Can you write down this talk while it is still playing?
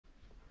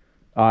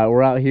All right,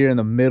 we're out here in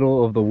the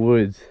middle of the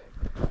woods.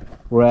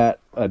 We're at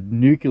a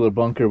nuclear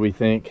bunker, we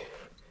think,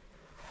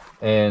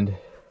 and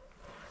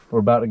we're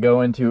about to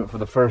go into it for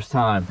the first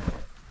time.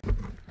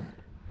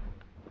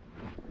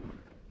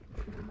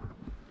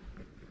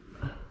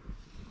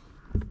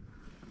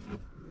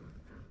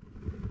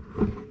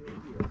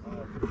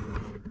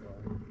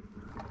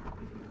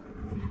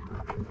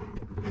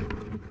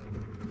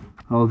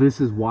 Oh,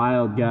 this is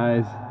wild,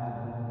 guys.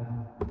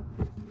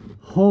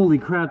 Holy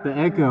crap, the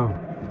echo.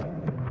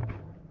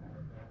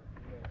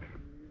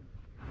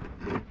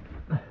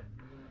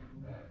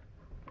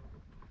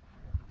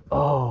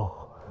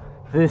 Oh,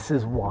 this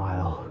is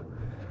wild.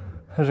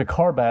 There's a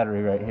car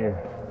battery right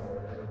here.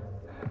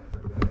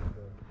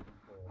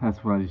 That's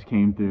what I just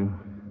came through.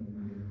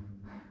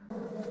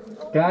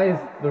 Guys,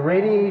 the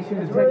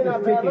radiation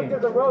detector's ticking. Look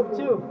at the rope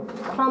too.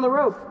 I found the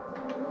rope.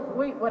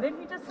 Wait, what did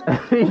he just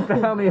say? He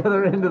found the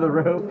other end of the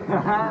rope.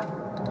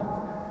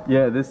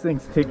 Yeah, this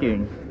thing's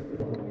ticking.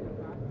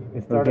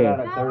 It started out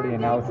at Now 30 we're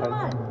and now good, it's come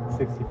at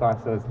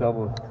 65, so it's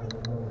double.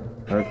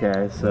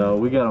 Okay, so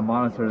we gotta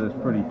monitor this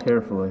pretty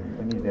carefully.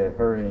 We need to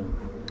hurry.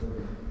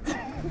 Come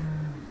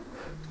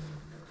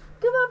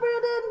on,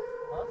 Brandon.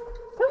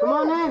 Come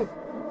on in.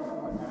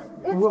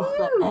 It's Whoa,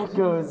 huge. the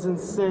echo is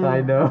insane.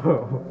 I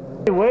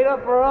know. Hey, wait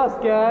up for us,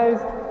 guys.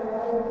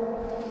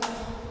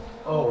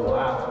 Oh,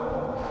 wow.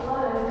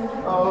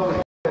 Oh,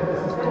 shit, this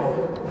is cool.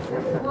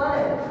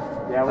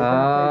 Yeah,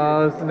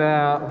 Oh,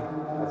 snap.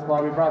 that's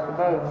why we brought the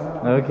boats.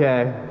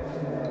 Okay.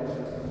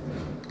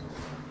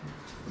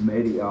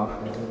 Made it, y'all.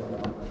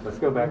 Let's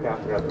go back out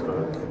and grab the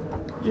boats.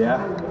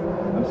 Yeah?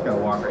 I'm just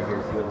gonna walk right here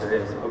and see what there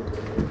is.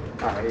 Okay.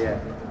 Alright, yeah.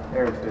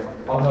 There's good.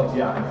 I'll help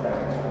you out in a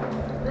second.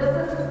 This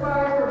is as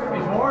far as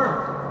It's warm!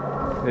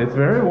 It's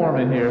very warm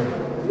in here.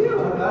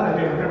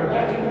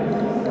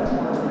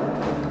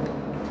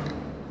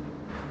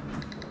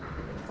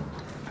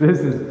 This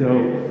is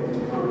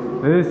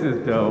dope. This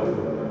is dope.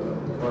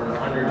 We're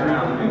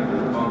underground into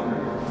the bunker.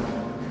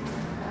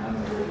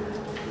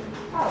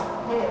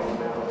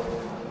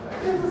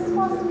 there's a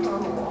swastika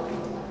on the wall.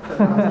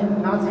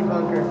 Nazi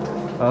bunker.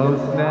 Oh,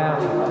 snap.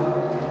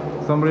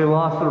 Somebody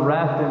lost a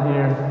raft in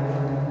here.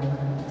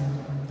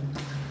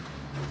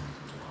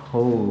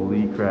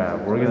 Holy crap.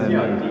 We're gonna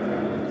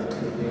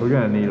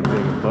need a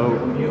big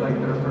boat. You like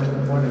their first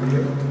point of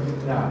view?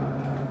 No.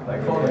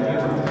 Like following you?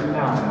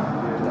 No.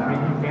 I mean,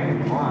 you can if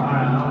you want.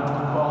 Alright,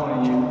 I'm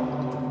following you.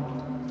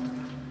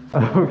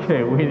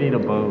 Okay, we need a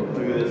boat.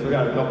 Look at this, we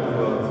got a couple of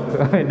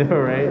boats. I know,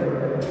 right?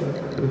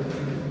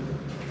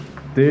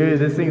 Dude,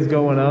 this thing's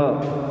going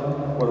up.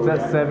 It's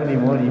at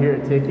 71. You hear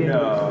it ticking?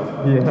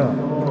 No. Yeah.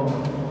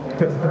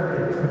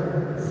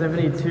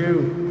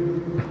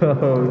 72.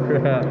 Oh,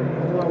 crap.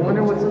 Oh, I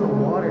wonder what's in the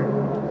water.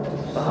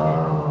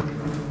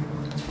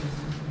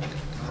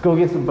 Let's go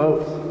get some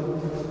boats.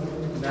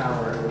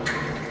 Now we're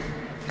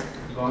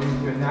going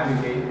to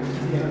navigate to the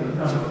end of the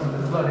tunnel.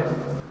 Let's let it.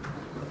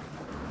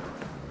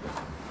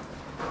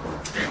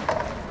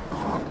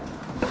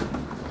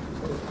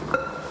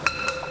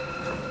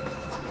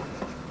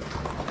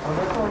 Oh,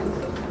 this one's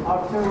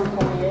October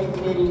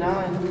 28th,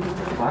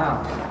 89.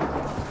 Wow.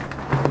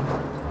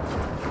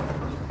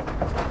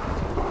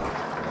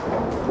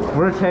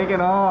 We're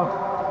taking off.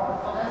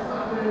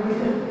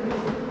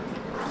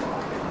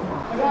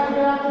 I gotta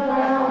get out the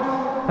ground.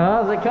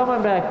 How's it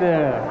coming back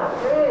there?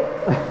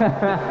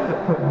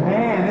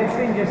 Man, this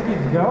thing just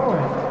keeps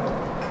going.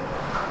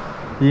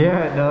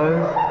 Yeah, it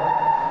does.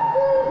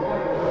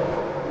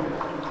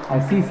 I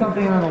see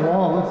something on the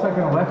wall. It looks like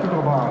an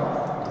electrical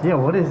box. Yeah,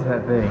 what is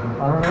that thing?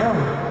 I don't know.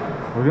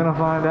 We're gonna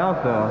find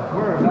out though.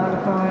 We're about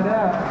to find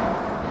out.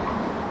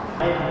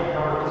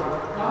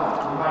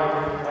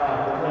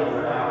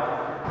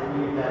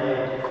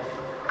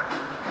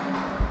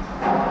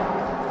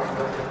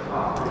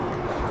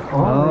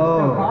 Oh, there's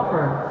still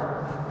copper.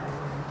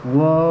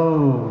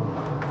 Whoa.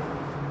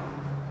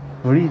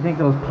 Where do you think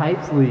those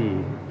pipes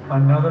lead?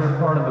 Another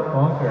part of the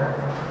bunker.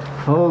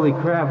 Holy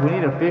crap, we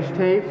need a fish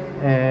tape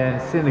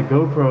and send a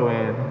GoPro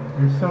in.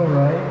 You're so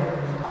right.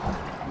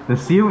 The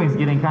ceiling's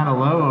getting kind of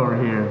low over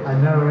here. I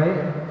know,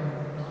 right?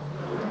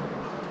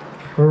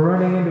 We're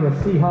running into a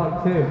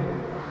Seahawk too.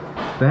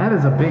 That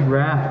is a big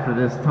raft for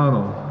this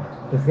tunnel.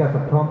 It's got the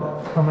pump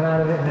coming out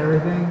of it and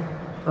everything.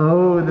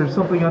 Oh, and there's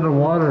something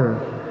underwater.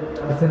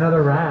 It's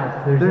another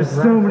raft. There's just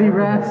so many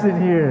everywhere. rafts in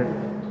here.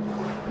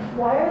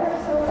 Why are there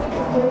so many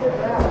completed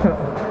rafts?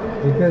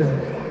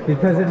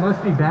 Because it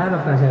must be bad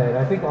up ahead.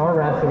 I think our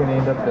rafts are going to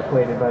end up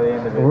deflated by the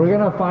end of it. We're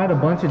gonna find a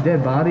bunch of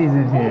dead bodies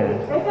in here.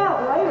 It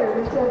got lighter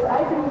because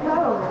I didn't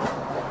count them.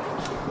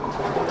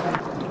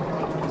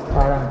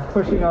 Alright, I'm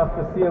pushing off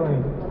the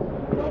ceiling.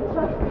 Don't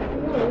touch the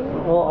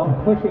ceiling. Well, I'm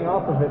pushing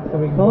off of it so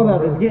we can... Hold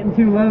up, it's getting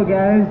too low,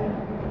 guys.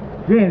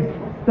 James,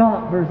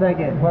 stop for a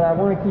second. But I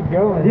want to keep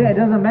going. Yeah, it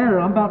doesn't matter.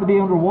 I'm about to be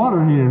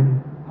underwater here.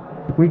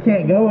 We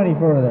can't go any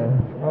further.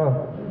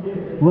 Oh,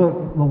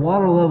 Look, the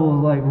water level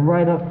is like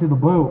right up to the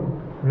boat.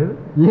 really?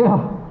 Yeah,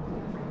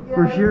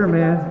 for sure,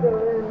 man.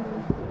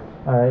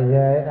 Alright,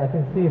 yeah, I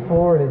can see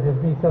forward. It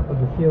just meets up with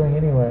the ceiling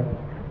anyway.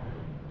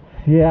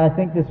 Yeah, I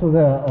think this was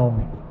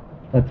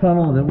a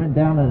tunnel that went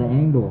down at an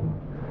angle.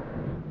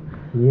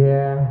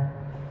 Yeah.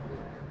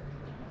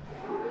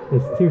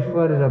 It's too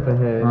flooded up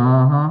ahead.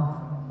 Uh-huh.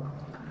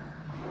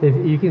 If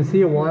you can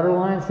see a water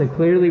line, so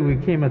clearly we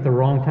came at the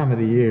wrong time of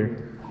the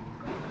year.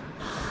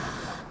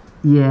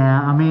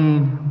 Yeah, I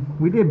mean,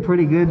 we did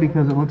pretty good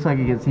because it looks like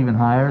it gets even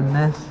higher than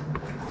this.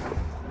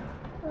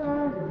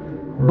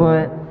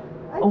 But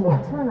I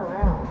can't turn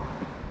around.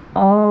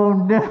 oh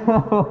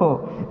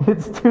no,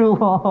 it's too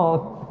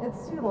long.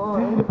 It's too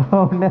long.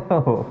 Oh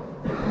no.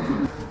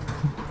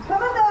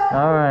 Coming back.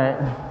 All right,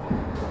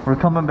 we're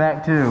coming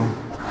back too.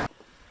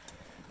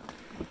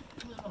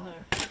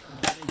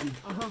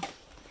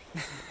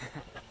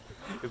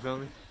 You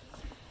film me?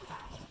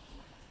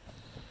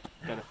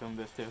 Gotta film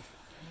this too.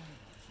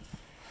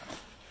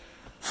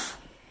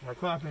 We're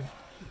clapping.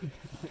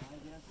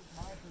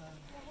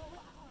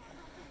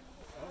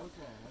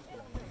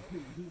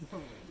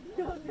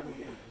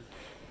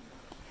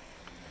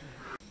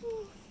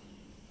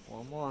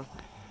 One more.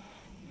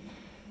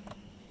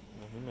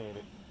 We made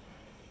it.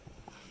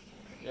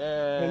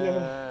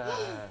 Yeah.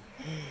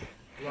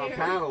 We got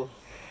paddle.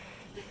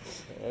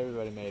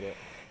 Everybody made it.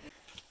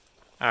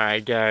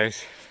 Alright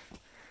guys.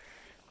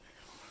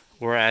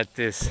 We're at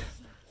this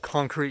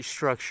concrete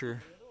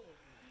structure,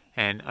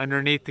 and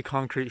underneath the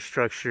concrete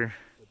structure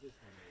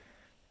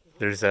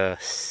there's a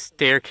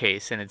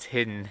staircase and it's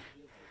hidden,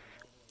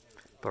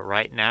 but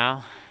right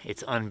now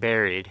it's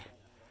unburied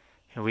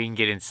and we can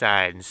get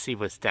inside and see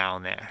what's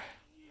down there.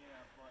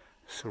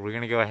 So we're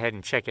gonna go ahead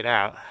and check it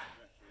out.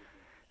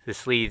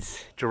 This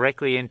leads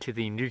directly into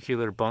the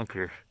nuclear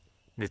bunker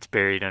that's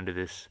buried under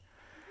this.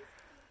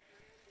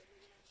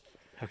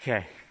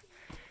 Okay,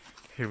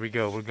 here we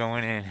go, we're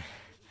going in.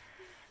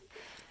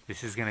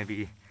 This is gonna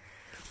be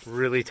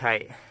really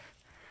tight.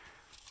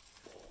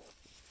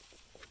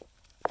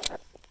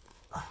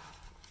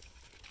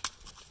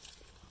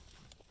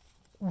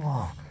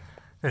 Whoa,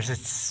 there's a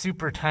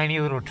super tiny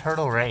little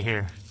turtle right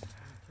here.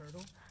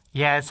 Turtle?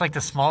 Yeah, it's like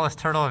the smallest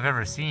turtle I've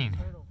ever seen.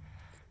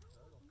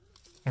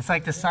 It's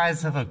like the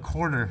size of a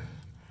quarter.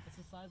 It's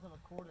the size of a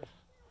quarter.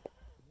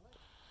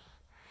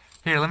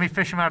 Here, let me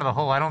fish him out of the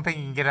hole. I don't think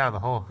he can get out of the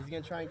hole. He's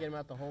gonna try and get him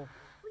out the hole.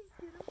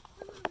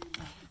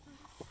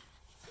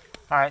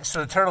 Alright, so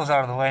the turtle's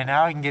out of the way.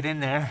 Now I can get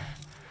in there.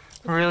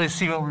 Really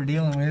see what we're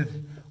dealing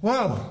with.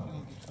 Whoa!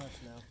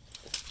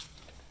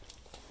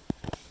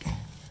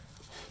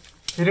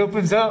 It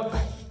opens up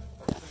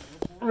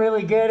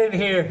really good in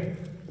here.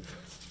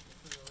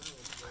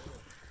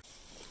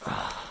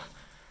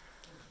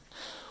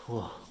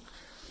 Whoa.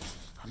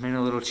 I'm in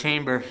a little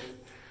chamber.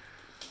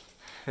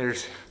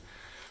 There's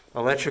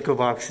electrical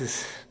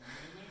boxes.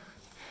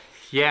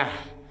 Yeah.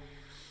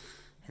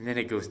 And then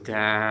it goes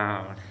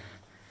down.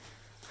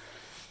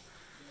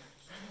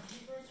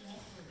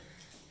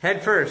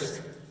 Head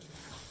first.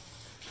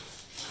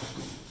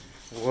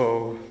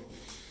 Whoa.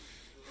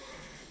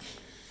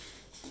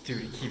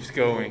 Dude, it keeps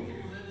going.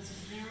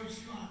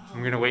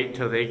 I'm gonna wait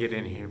until they get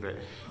in here, but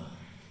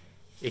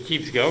it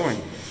keeps going.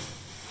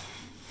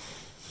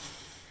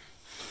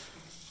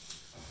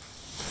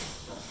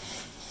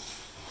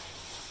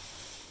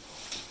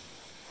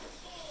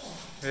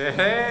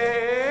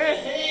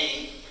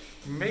 Hey!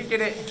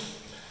 Making it.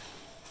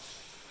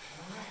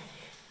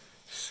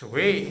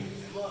 Sweet.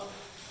 Oh,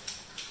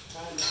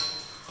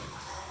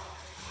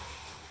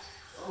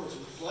 it's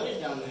flooded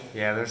down there.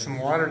 Yeah, there's some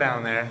water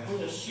down there. Oh,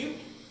 there's a chute.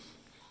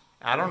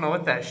 I don't know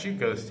what that chute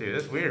goes to.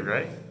 That's weird,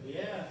 right?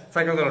 Yeah. It's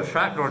like a little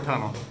trapdoor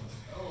tunnel.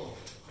 Oh.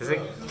 Is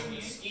it?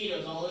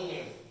 Mosquitoes all in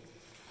there.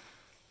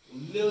 A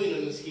million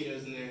of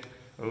mosquitoes in there.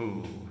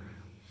 Ooh.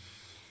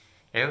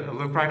 Hey,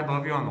 look right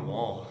above you on the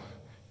wall.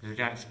 There's a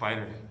giant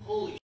spider.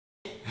 Holy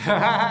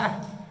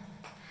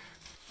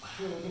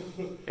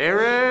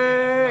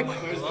Eric!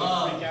 Where's the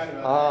freak out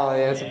about Oh,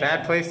 yeah, it's a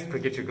bad place to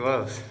forget your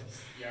gloves.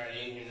 You're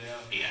already in here now.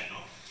 Yeah, no.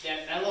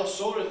 That little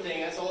shoulder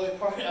thing, that's the only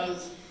part I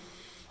was...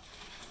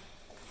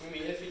 I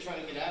mean, if you're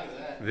trying to get out of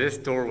that. This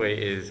doorway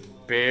is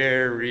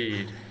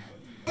buried.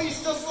 Are you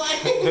still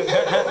sliding?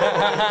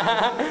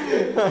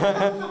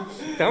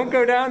 Don't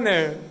go down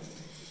there.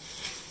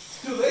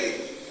 It's too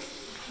late.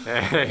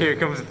 Here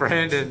comes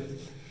Brandon.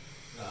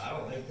 No, I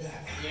don't like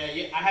that.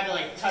 Yeah, I had to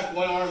like tuck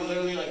one arm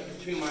literally like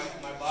between my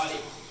body.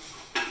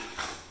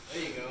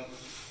 There you go.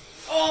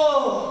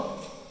 Oh!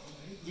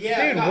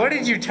 Yeah. Dude, what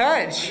did you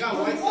touch? I got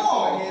white stuff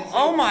on my hands.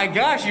 Oh my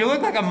gosh, you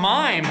look like a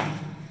mime.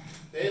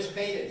 They just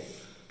painted.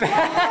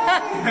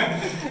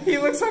 He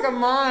looks like a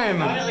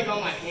mime. I had it like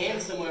on my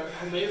hand somewhere,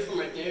 or maybe from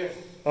right there.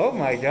 Oh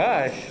my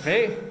gosh.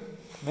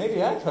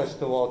 Maybe I touched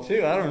the wall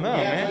too. I don't know,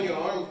 Yeah, man. it's on your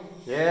arm.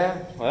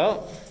 Yeah,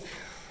 well,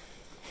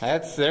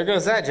 there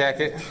goes that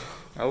jacket.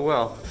 Oh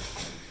well.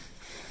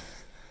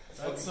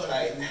 That's so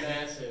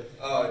massive.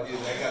 Oh, dude, I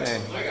Hey.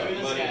 got Look at muddy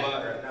this guy.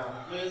 butt right now.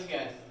 Look at this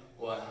guy.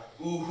 What?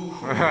 Ooh.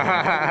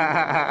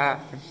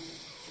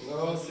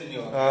 No,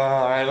 senor.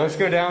 Alright, let's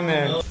go down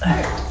there.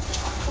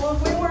 Well,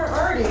 if we weren't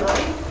already,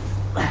 buddy,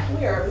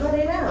 we are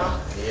bloody now.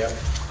 Yep.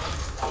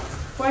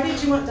 Why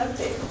did you want duct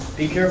tape?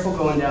 Be careful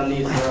going down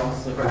these, they're all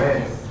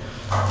slippery.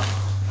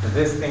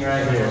 this thing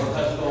right here. Don't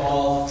touch the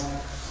wall.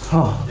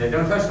 Oh, yeah,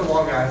 don't touch the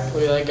wall, guys.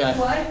 Look at that guy.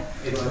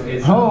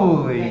 What?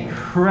 Holy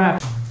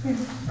crap.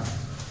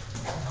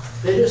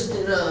 They just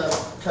did a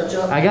touch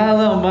up. I got a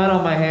little mud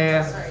on my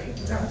hands.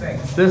 Sorry.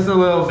 Just a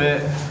little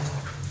bit.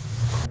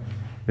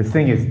 This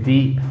thing is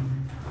deep.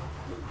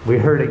 We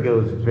heard it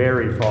goes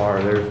very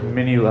far. There's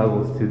many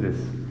levels to this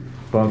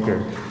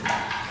bunker.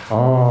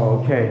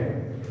 Oh, okay.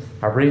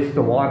 I reached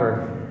the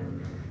water.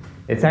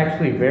 It's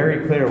actually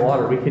very clear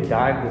water. We could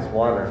dive this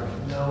water.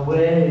 No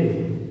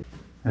way.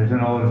 There's an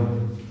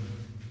old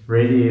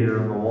radiator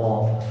on the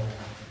wall.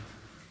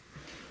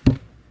 And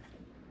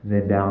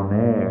then down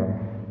there,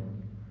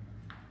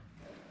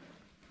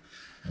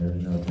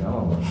 there's no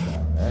telling what's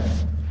down there.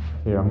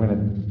 Here, I'm gonna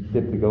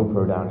dip the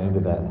GoPro down into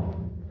that.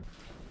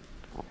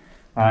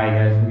 Alright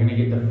guys, we're gonna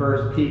get the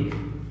first peek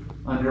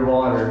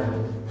underwater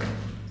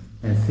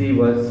and see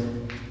what's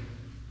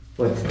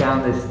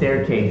down this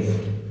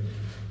staircase.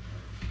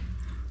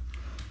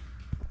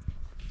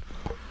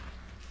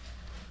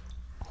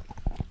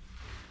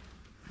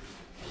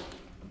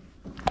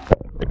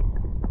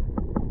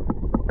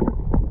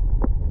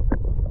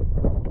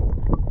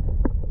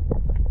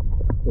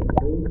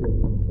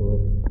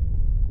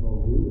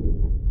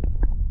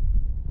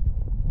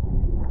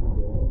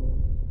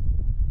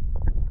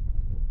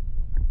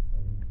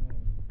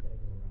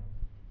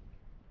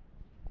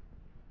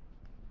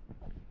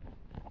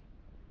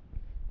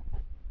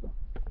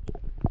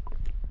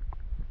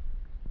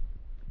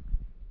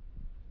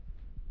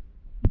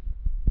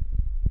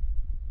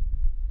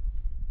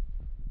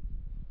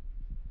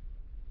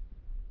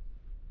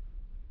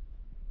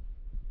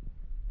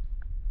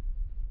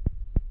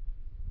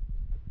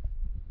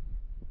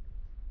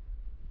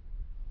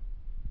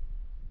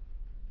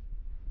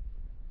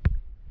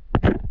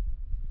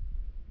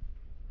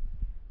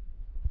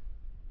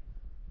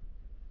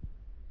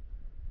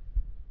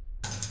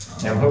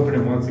 Yeah, I'm hoping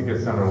that once it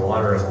gets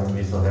underwater, it won't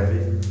be so heavy.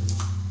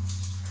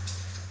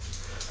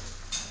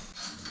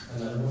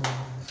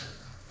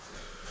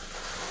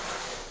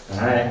 All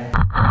right.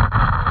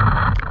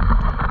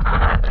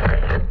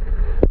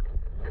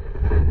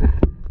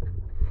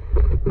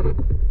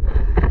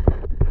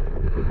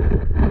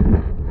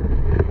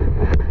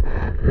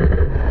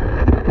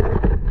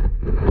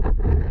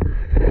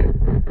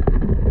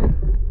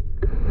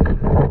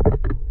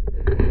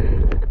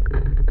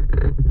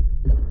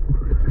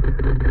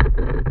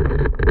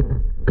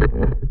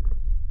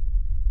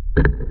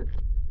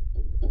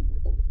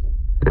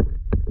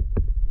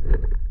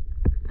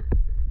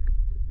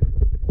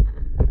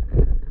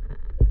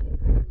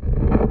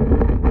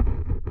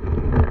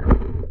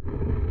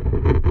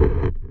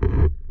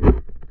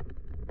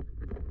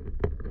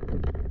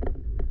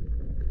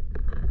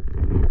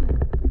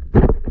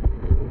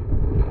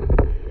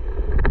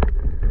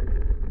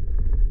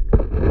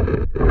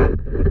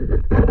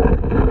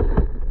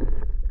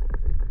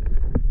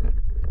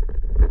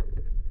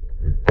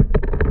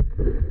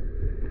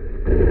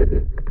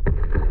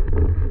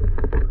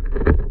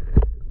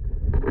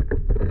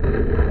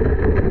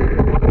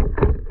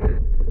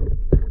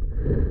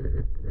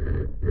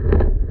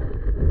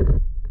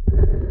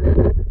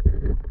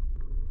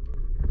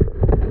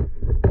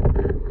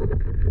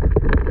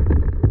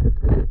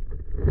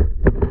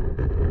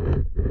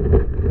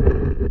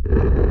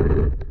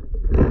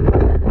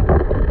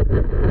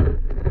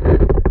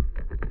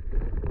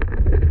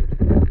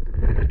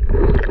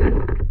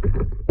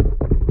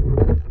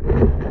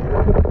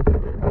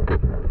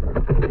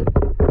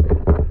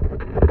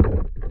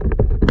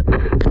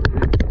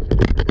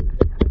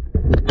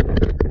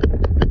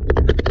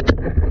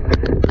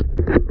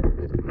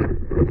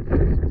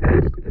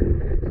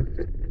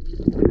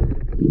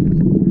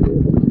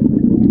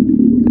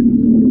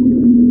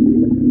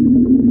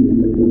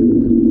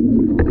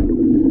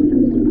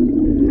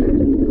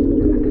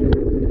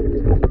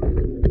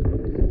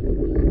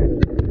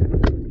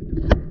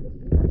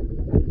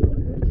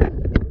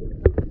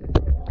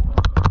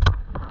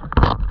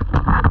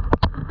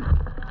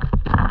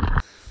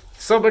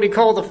 Somebody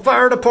call the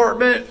fire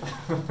department.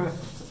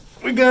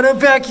 We gotta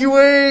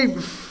evacuate.